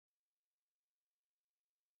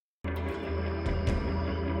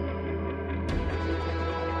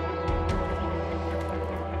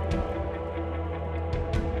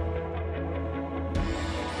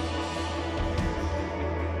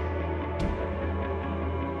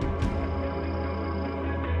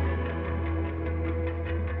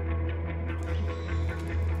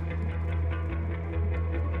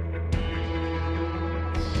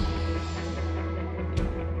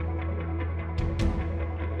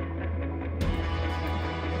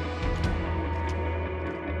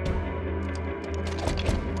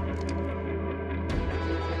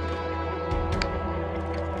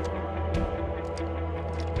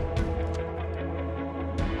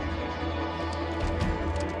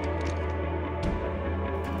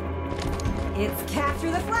It's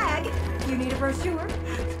capture the flag. You need a brochure?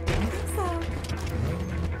 So.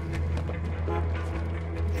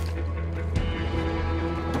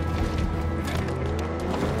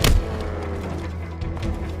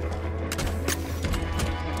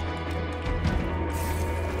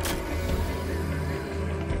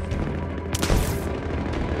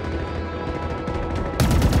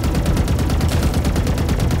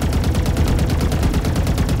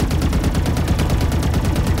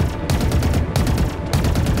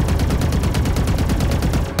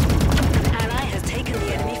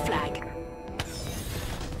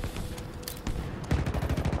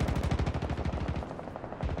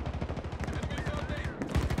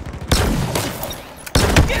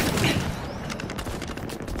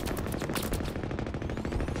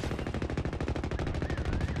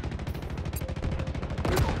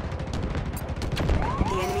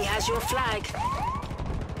 Your flag.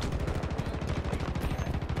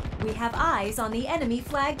 We have eyes on the enemy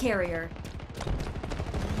flag carrier.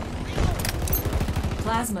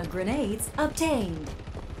 Plasma grenades obtained.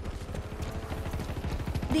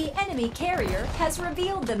 The enemy carrier has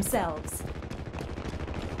revealed themselves.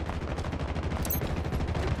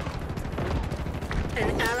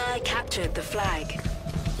 An ally captured the flag.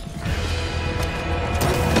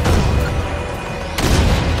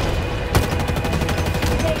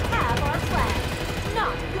 They have our flag.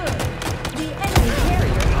 Not good. The enemy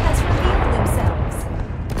carrier has revealed themselves.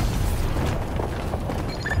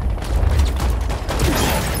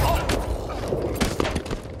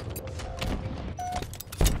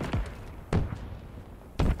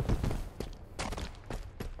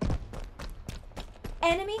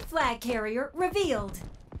 Enemy flag carrier revealed.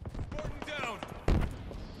 Down.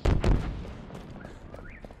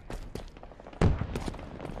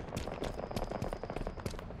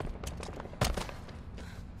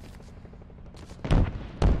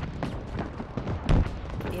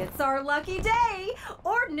 It's our lucky day!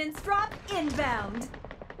 Ordnance drop inbound!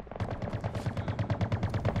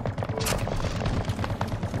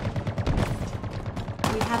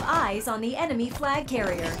 We have eyes on the enemy flag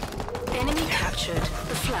carrier. Enemy captured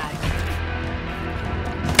the flag.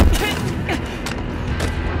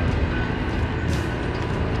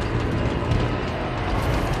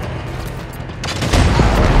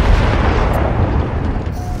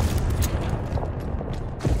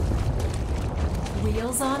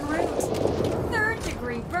 Wheels en route.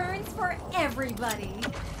 Third-degree burns for everybody.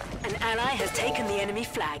 An ally has taken the enemy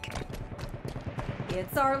flag.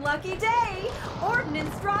 It's our lucky day!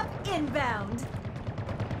 Ordnance drop inbound!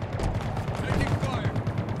 Taking fire.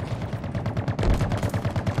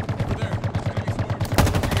 Over there.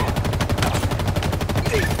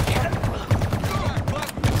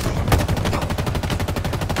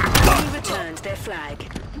 Enemy returned their flag.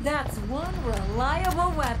 That's one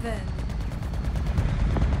reliable weapon.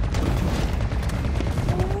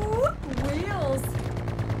 Ooh, wheels!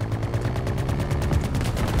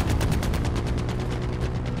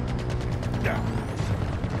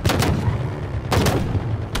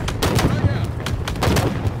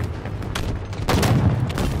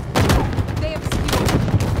 They have speed.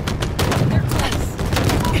 They're close.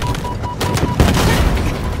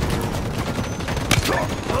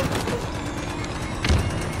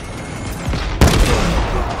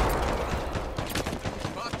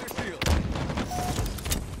 Pop their shield.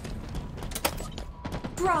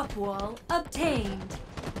 Drop wall obtained.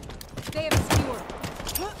 They have skewered.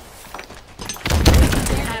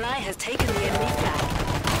 An ally has taken the enemy flag.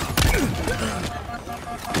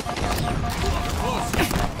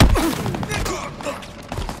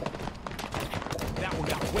 That one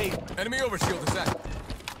got away. Enemy overshield is that.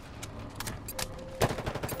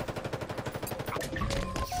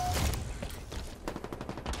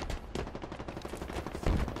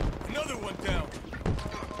 Another one down.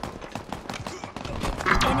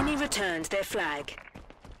 Enemy returned their flag.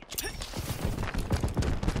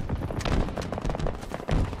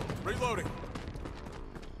 Reloading.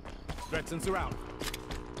 Threat sensor out.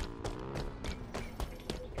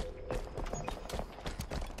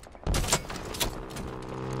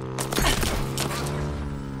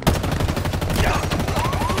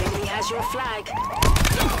 The enemy has your flag.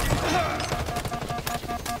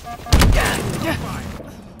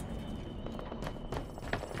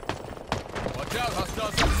 Watch out,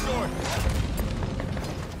 hostiles in the store.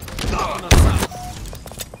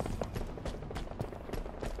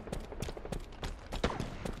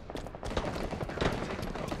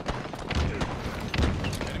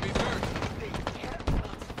 Enemies hurt.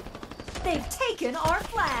 They've taken our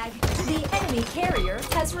flag. The enemy carrier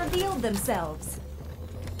has revealed themselves.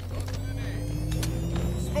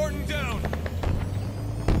 Spartan down.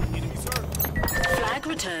 Enemies hurt.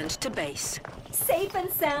 Flag returned to base. Safe and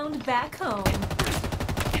sound back home.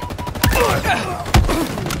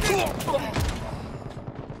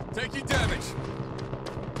 Taking damage.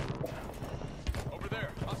 Over there.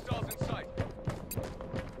 Hostiles in sight.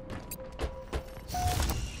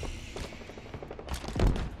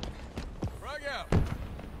 Frag out.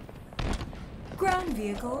 Ground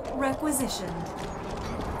vehicle requisitioned.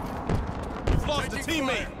 Lost a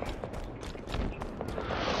teammate.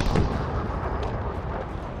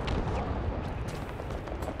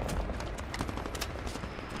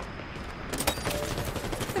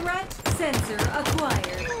 Threat sensor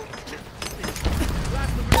acquired.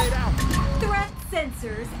 Blast the grenade out. Threat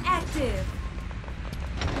sensors active.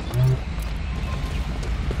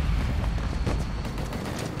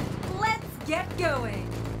 Let's get going.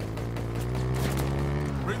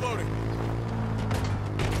 Reloading.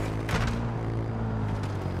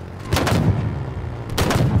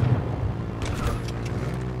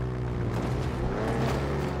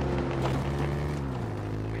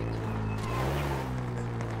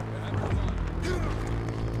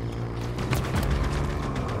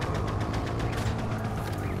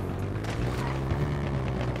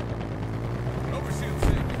 Overshield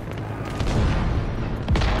safety.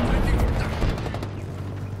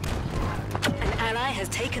 An ally has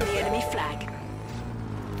taken the enemy flag.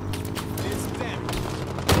 It's down.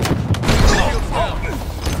 Shield's down.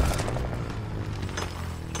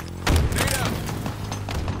 Grenade out.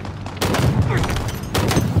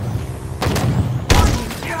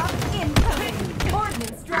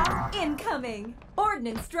 Ordnance drop incoming.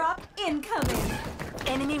 Ordnance drop incoming.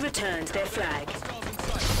 Enemy returned their flag. Hostiles in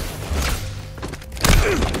sight.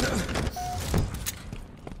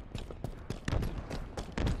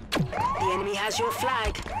 The enemy has your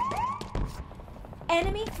flag.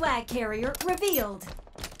 Enemy flag carrier revealed.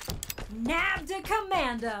 Nabbed a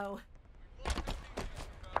commando.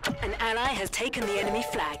 An ally has taken the enemy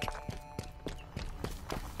flag.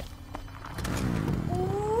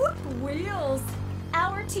 Ooh, wheels.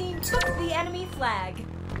 Our team took the enemy flag.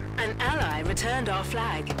 An ally returned our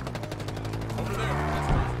flag. Over there.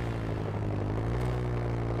 That's right.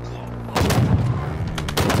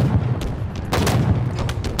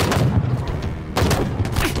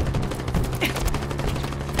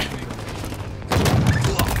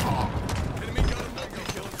 Enemy got him.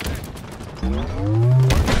 Kill him dead. Remember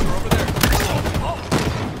over there.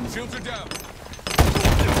 Shields are down.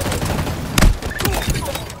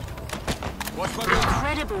 Watch my back.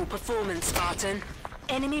 Incredible performance, Spartan.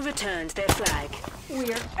 Enemy returned their flag.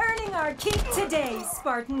 We're earning our keep today,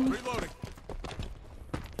 Spartan. Reloading.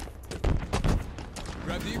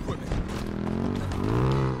 Grab the equipment.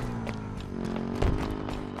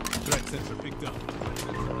 Threat sensor picked up.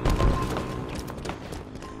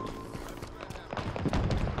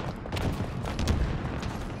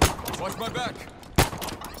 Watch my back.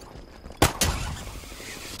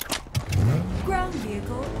 Ground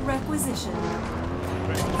vehicle requisitioned.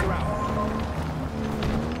 Threats are out.